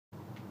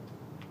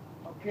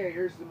Okay,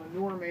 here's the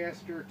Manure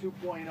Master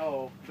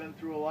 2.0. Been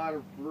through a lot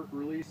of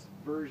release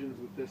versions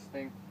with this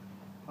thing.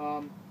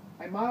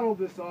 I modeled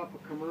this off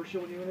a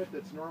commercial unit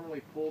that's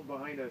normally pulled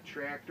behind a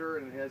tractor,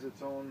 and it has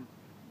its own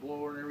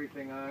blower and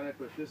everything on it,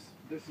 but this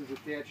is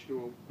attached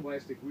to a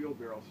plastic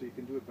wheelbarrow, so you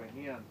can do it by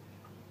hand.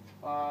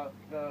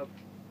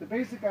 The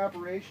basic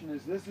operation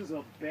is this is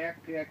a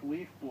backpack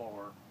leaf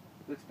blower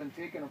that's been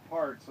taken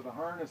apart, so the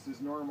harness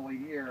is normally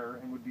here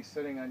and would be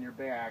sitting on your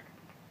back,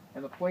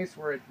 and the place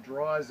where it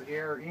draws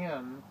air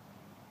in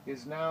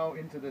is now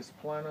into this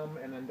plenum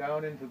and then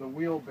down into the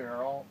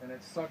wheelbarrow, and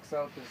it sucks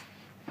out this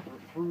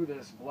through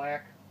this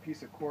black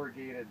piece of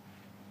corrugated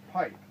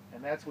pipe,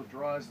 and that's what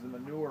draws the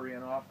manure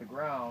in off the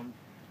ground.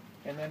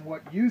 And then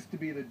what used to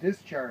be the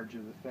discharge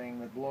of the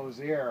thing that blows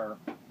air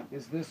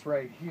is this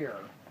right here.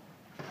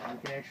 You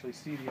can actually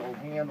see the old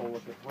handle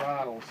with the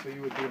throttle, so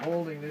you would be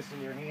holding this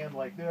in your hand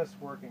like this,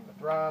 working the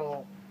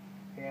throttle,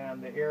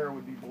 and the air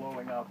would be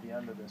blowing out the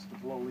end of this to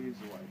blow leaves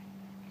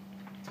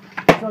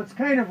away. So it's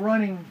kind of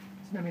running,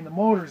 I mean the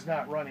motor's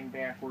not running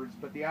backwards,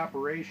 but the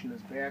operation is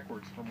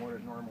backwards from what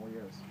it normally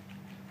is.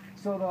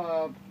 So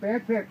the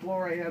backpack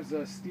blower I have is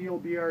a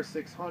Stihl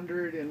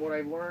BR600, and what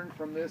I've learned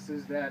from this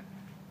is that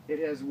it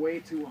has way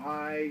too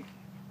high,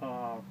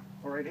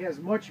 or it has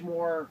much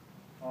more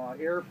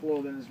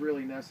airflow than is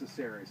really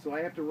necessary. So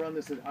I have to run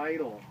this at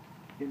idle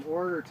in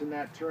order to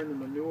not turn the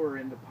manure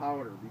into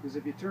powder, because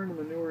if you turn the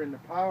manure into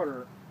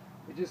powder,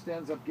 it just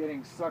ends up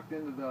getting sucked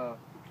into the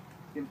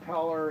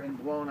impeller and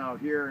blown out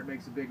here. It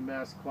makes a big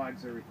mess,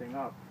 clogs everything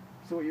up.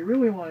 So what you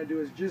really want to do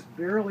is just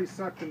barely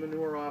suck the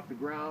manure off the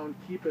ground,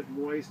 keep it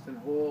moist and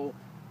whole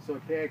so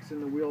it packs in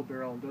the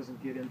wheelbarrow and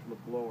doesn't get into the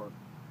blower.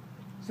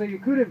 So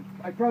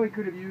I probably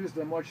could have used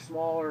a much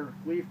smaller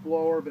leaf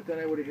blower, but then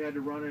I would have had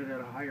to run it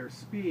at a higher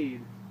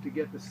speed to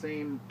get the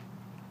same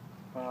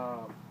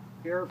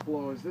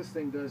airflow as this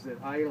thing does at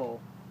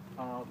idle.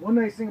 One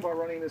nice thing about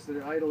running this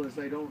at idle is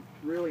I don't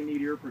really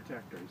need ear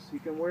protectors. You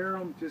can wear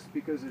them just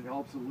because it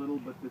helps a little,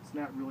 but it's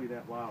not really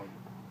that loud.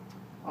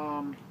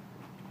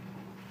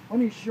 Let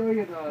me show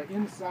you the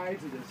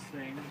insides of this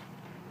thing.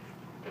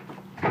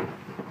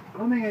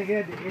 One thing I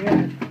had to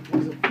add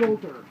was a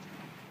filter.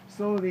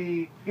 So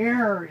the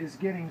air is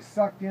getting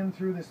sucked in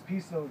through this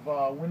piece of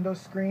window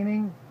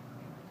screening,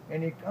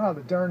 and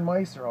the darn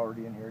mice are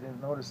already in here. I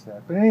didn't notice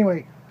that. But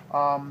anyway,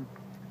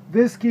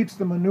 this keeps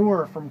the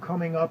manure from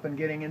coming up and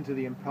getting into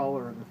the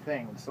impeller of the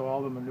thing, so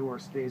all the manure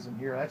stays in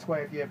here. That's why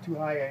if you have too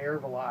high an air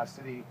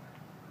velocity,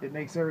 it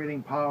makes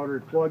everything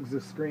powdered, plugs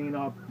the screen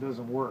up,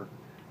 doesn't work.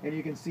 And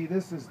you can see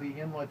this is the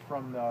inlet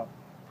from the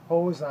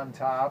hose on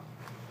top.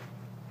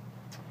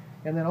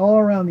 And then all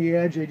around the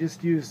edge, I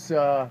just use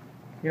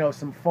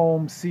some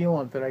foam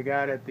sealant that I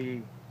got at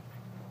the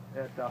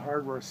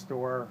hardware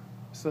store,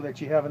 so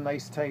that you have a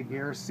nice tight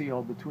air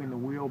seal between the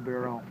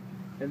wheelbarrow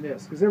and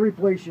this. Because every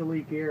place you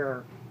leak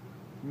air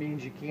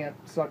means you can't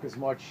suck as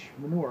much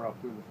manure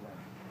up through the thing.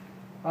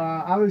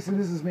 Obviously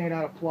this is made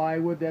out of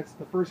plywood. That's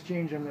the first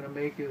change I'm going to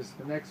make. Is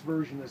the next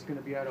version is going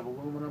to be out of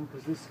aluminum,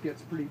 because this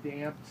gets pretty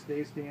damp,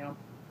 stays damp,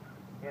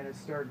 and it's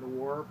starting to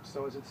warp.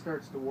 So as it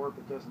starts to warp,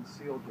 it doesn't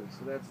seal good.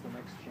 So that's the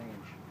next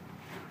change.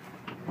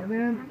 And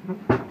then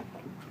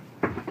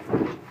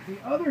the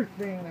other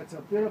thing that's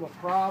a bit of a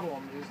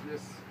problem is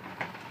this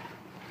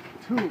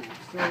tube.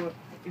 So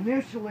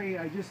initially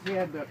I just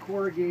had the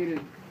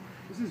corrugated,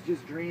 this is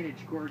just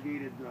drainage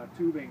corrugated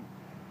tubing.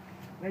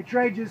 And I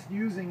tried just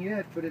using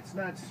it, but it's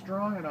not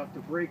strong enough to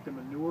break the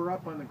manure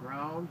up on the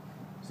ground.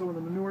 So when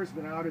the manure's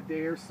been out a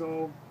day or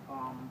so,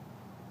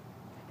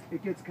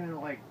 it gets kind of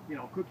like,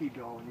 cookie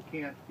dough, and you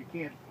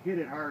can't hit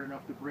it hard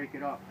enough to break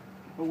it up.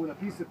 But with a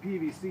piece of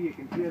PVC, you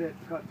can hit it,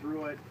 cut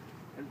through it,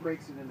 and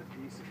breaks it into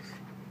pieces.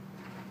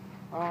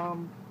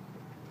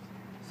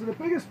 So the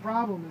biggest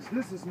problem is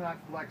this is not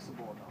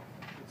flexible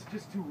enough. It's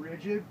just too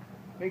rigid.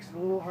 Makes it a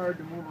little hard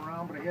to move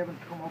around, but I haven't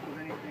come up with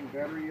anything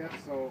better yet,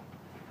 so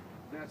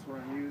that's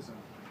what I'm using.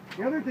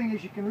 The other thing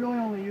is you can really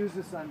only use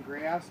this on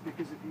grass,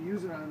 because if you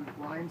use it on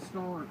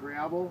limestone or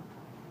gravel,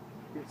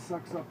 it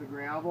sucks up the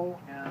gravel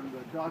and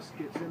the dust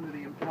gets into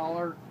the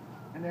impeller,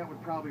 and that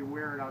would probably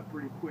wear it out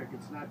pretty quick.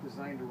 It's not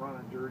designed to run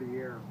on dirty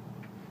air.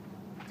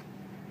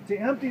 To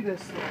empty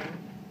this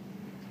thing,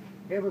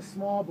 I have a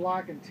small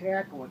block and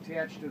tackle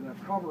attached to the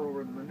cover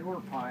over the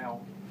manure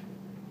pile,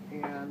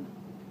 and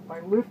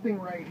by lifting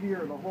right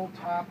here, the whole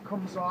top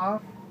comes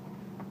off,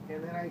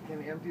 and then I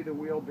can empty the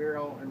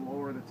wheelbarrow and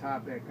lower the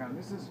top back on.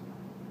 This is,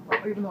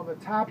 even though the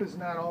top is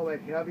not all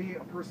that heavy,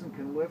 a person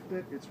can lift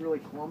it. It's really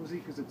clumsy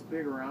because it's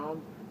big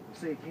around,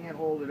 so you can't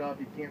hold it up.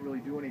 You can't really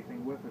do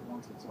anything with it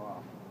once it's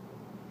off.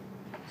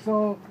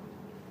 So,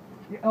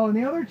 and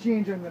the other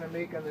change I'm going to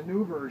make on the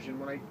new version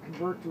when I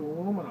convert to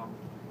aluminum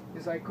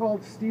is I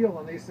called Stihl,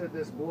 and they said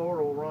this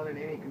blower will run in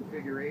any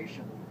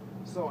configuration.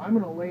 So I'm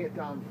going to lay it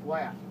down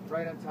flat,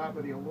 right on top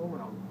of the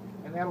aluminum,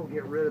 and that'll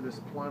get rid of this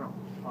plenum.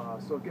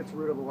 So it gets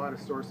rid of a lot of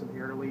source of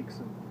air leaks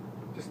and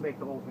just make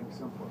the whole thing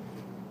simpler.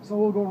 So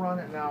we'll go run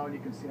it now, and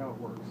you can see how it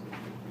works.